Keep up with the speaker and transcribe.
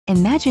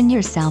Imagine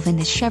yourself in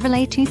the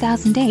Chevrolet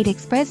 2008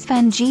 Express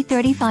Van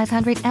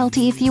G3500 LT.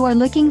 If you are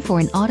looking for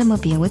an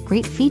automobile with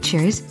great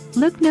features,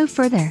 look no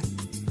further.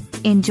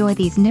 Enjoy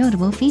these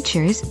notable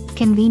features: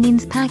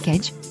 convenience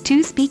package,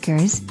 2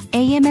 speakers,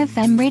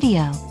 AM/FM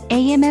radio,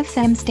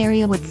 AM/FM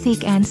stereo with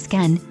seek and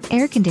scan,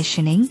 air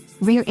conditioning,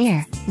 rear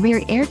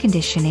air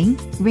conditioning,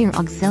 rear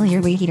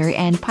auxiliary heater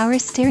and power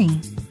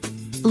steering.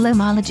 Low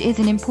mileage is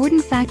an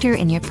important factor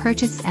in your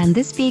purchase, and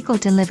this vehicle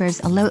delivers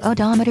a low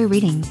odometer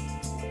reading.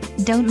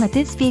 Don't let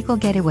this vehicle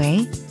get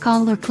away.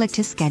 Call or click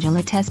to schedule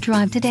a test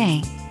drive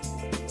today.